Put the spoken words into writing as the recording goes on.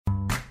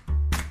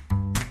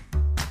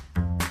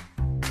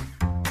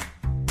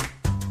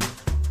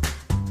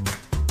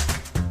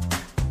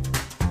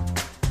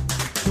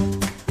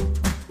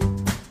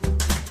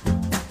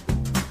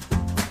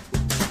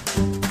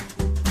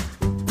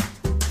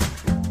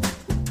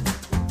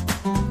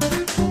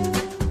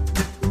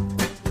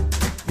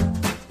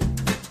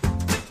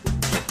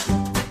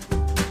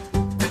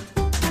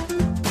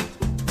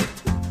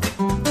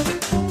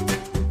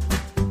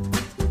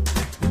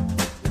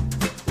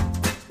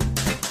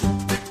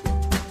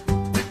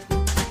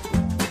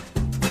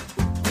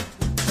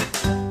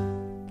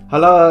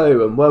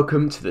Hello and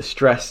welcome to the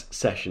Stress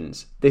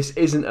Sessions. This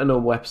isn't a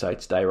normal episode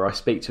today where I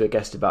speak to a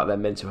guest about their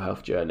mental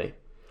health journey.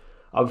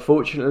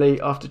 Unfortunately,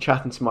 after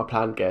chatting to my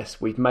planned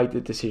guest, we've made the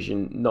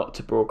decision not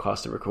to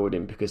broadcast the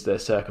recording because their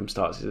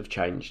circumstances have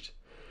changed.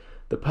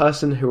 The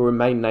person who will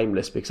remain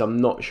nameless because I'm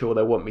not sure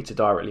they want me to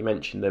directly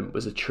mention them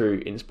was a true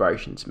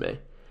inspiration to me.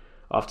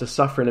 After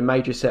suffering a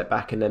major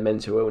setback in their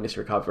mental illness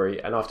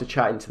recovery and after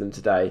chatting to them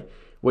today,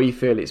 we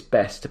feel it's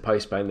best to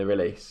postpone the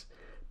release.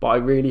 But I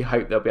really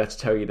hope they'll be able to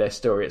tell you their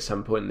story at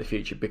some point in the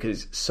future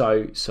because it's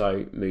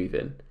so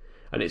moving.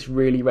 And it's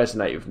really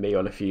resonated with me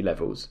on a few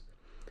levels.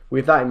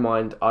 With that in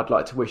mind, I'd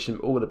like to wish them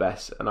all the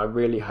best and I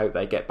really hope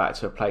they get back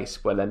to a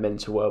place where their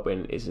mental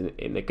wellbeing is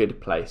in a good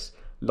place,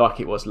 like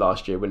it was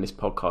last year when this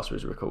podcast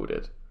was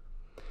recorded.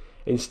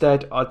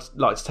 Instead, I'd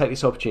like to take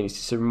this opportunity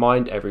to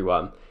remind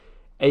everyone,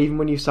 even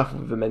when you've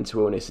suffered with a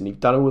mental illness and you've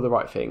done all the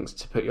right things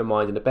to put your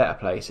mind in a better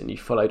place and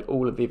you've followed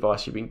all of the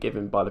advice you've been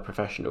given by the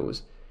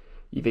professionals,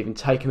 you've even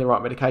taken the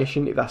right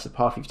medication, if that's the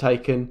path you've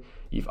taken,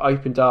 you've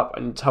opened up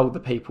and told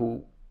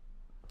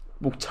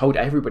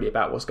everybody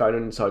about what's going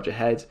on inside your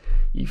head,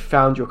 you've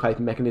found your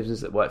coping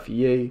mechanisms that work for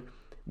you,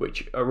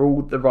 which are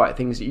all the right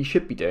things that you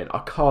should be doing.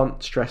 I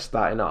can't stress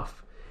that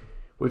enough.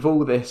 With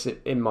all this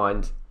in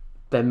mind,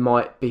 there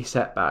might be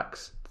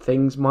setbacks.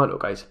 Things might not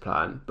go to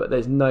plan, but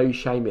there's no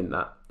shame in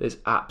that. There's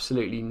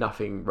absolutely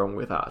nothing wrong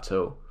with that at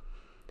all.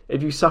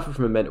 If you suffered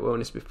from a mental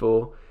illness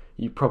before,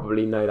 you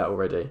probably know that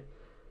already.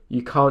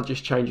 You can't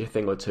just change a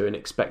thing or two and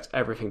expect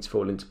everything to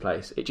fall into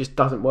place. It just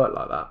doesn't work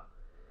like that.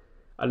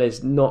 And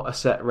there's not a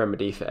set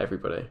remedy for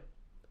everybody.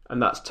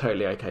 And that's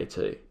totally okay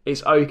too.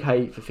 It's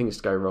okay for things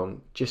to go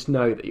wrong. Just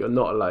know that you're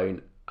not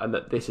alone and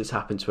that this has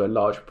happened to a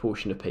large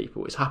proportion of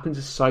people. It's happened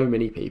to so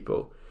many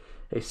people.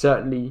 It's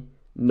certainly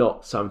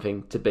not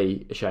something to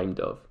be ashamed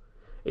of.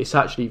 It's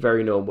actually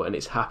very normal and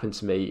it's happened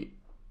to me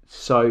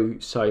so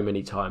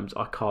many times.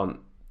 I can't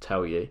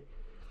tell you.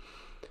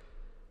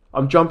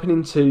 I'm jumping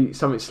into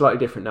something slightly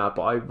different now,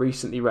 but I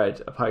recently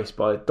read a post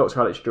by Dr.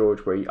 Alex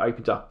George where he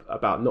opened up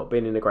about not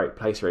being in a great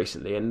place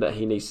recently and that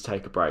he needs to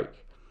take a break.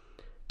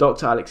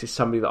 Dr. Alex is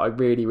somebody that I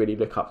really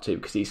look up to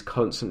because he's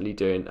constantly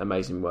doing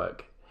amazing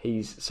work.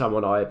 He's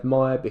someone I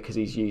admire because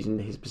he's using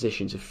his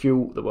position to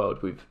fuel the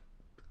world with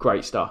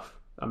great stuff,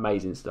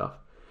 amazing stuff.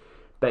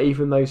 But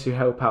even those who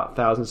help out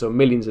thousands or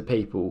millions of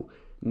people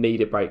need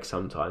a break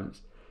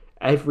sometimes.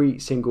 Every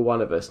single one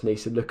of us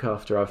needs to look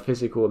after our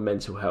physical and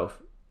mental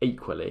health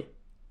equally,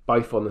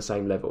 both on the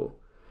same level.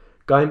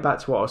 Going back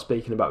to what I was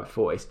speaking about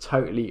before, it's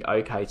totally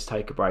okay to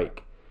take a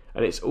break,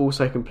 and it's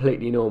also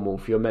completely normal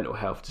for your mental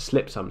health to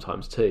slip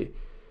sometimes too.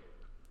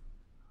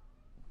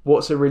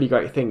 What's a really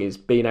great thing is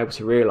being able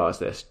to realise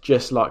this,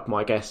 just like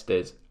my guest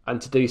did, and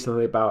to do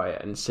something about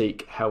it and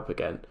seek help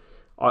again.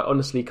 I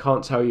honestly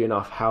can't tell you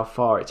enough how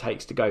far it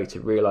takes to go to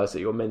realise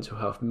that your mental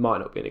health might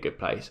not be in a good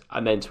place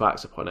and then to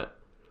act upon it.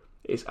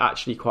 It's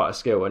actually quite a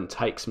skill and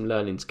takes some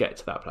learning to get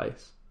to that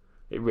place.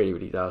 It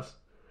really does.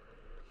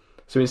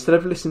 So instead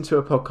of listening to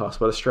a podcast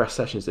by the Stress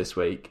Sessions this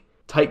week,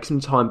 take some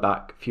time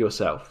back for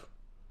yourself.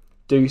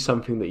 Do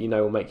something that you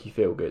know will make you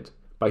feel good,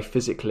 both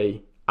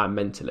physically and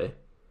mentally.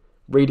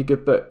 Read a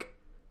good book,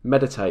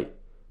 meditate,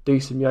 do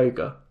some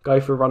yoga, go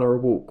for a run or a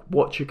walk,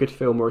 watch a good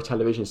film or a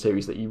television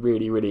series that you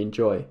really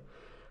enjoy.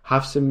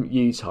 Have some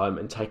you time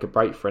and take a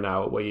break for an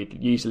hour where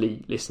you'd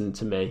usually listen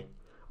to me.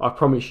 I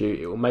promise you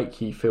it will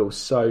make you feel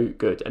so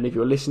good, and if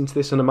you're listening to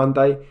this on a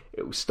Monday,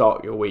 it will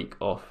start your week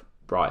off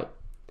right.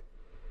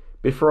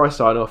 Before I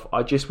sign off,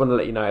 I just want to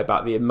let you know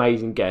about the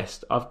amazing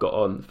guest I've got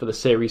on for the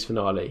series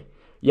finale.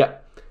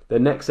 Yep, the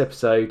next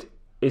episode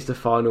is the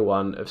final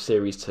one of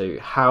series 2.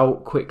 How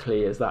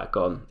quickly has that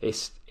gone?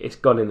 It's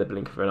gone in the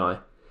blink of an eye.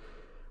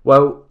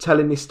 Well,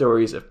 telling these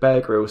stories of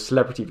Bear Grylls'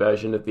 celebrity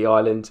version of The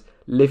Island,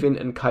 living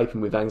and coping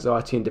with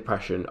anxiety and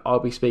depression, I'll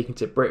be speaking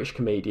to British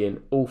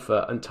comedian,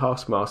 author and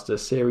Taskmaster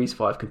Series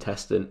 5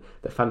 contestant,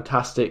 the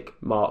fantastic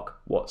Mark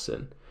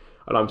Watson.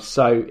 And I'm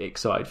so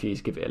excited for you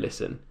to give it a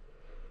listen.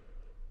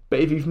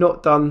 But if you've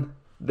not done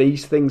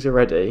these things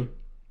already,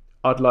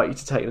 I'd like you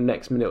to take the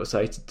next minute or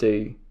so to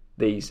do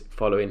these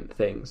following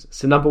things.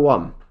 So number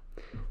 1,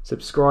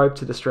 subscribe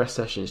to the Stress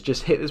Sessions.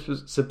 Just hit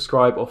the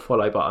subscribe or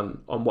follow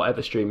button on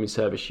whatever streaming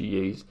service you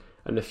use,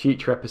 and the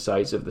future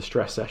episodes of the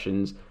Stress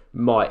Sessions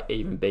might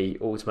even be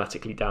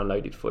automatically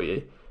downloaded for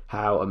you.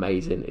 How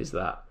amazing is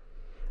that?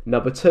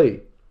 Number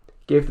 2,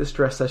 give the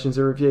Stress Sessions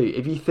a review.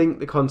 If you think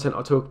the content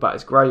I talk about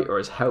is great or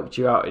has helped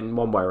you out in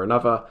one way or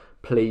another,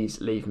 please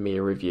leave me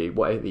a review,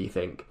 whatever you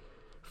think.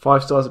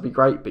 5 stars would be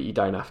great, but you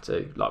don't have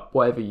to. Like,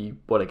 whatever you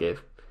want to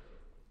give.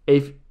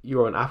 If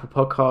you're on Apple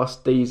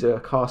Podcasts, Deezer,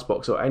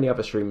 Castbox or any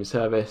other streaming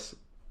service,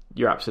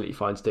 you're absolutely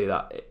fine to do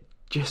that.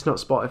 Just not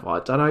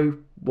Spotify. I don't know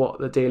what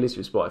the deal is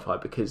with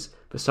Spotify because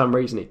for some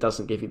reason it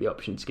doesn't give you the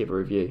option to give a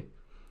review.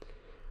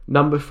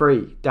 Number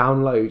 3,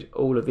 download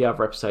all of the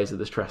other episodes of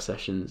the Stress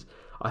Sessions.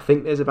 I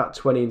think there's about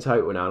 20 in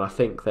total now and I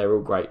think they're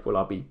all great. Well,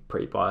 I'll be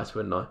pretty biased,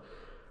 wouldn't I?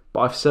 But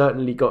I've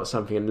certainly got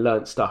something and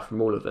learnt stuff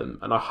from all of them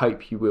and I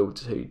hope you will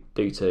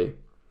do too.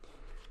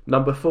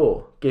 Number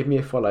 4, give me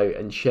a follow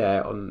and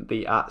share on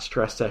the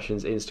 @Stress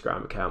Sessions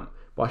Instagram account.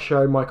 By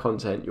sharing my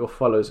content, your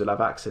followers will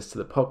have access to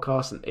the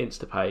podcast and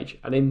Insta page,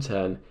 and in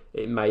turn,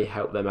 it may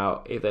help them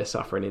out if they're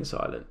suffering in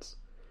silence.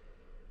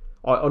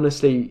 I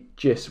honestly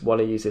just want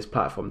to use this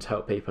platform to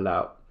help people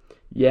out.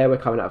 Yeah, we're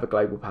coming out of a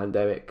global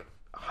pandemic,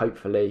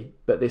 hopefully,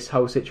 but this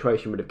whole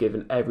situation would have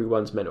given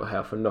everyone's mental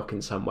health a knock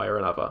in some way or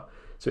another.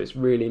 So it's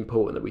really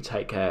important that we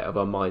take care of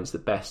our minds the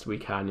best we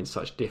can in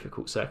such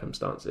difficult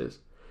circumstances.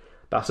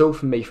 That's all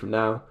from me from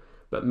now,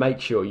 but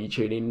make sure you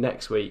tune in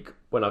next week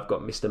when I've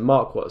got Mr.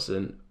 Mark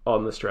Watson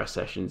on the Stress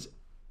Sessions.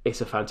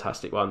 It's a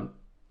fantastic one.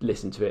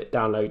 Listen to it,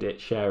 download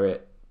it, share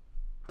it.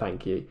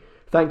 Thank you.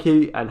 Thank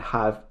you, and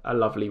have a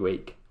lovely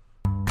week.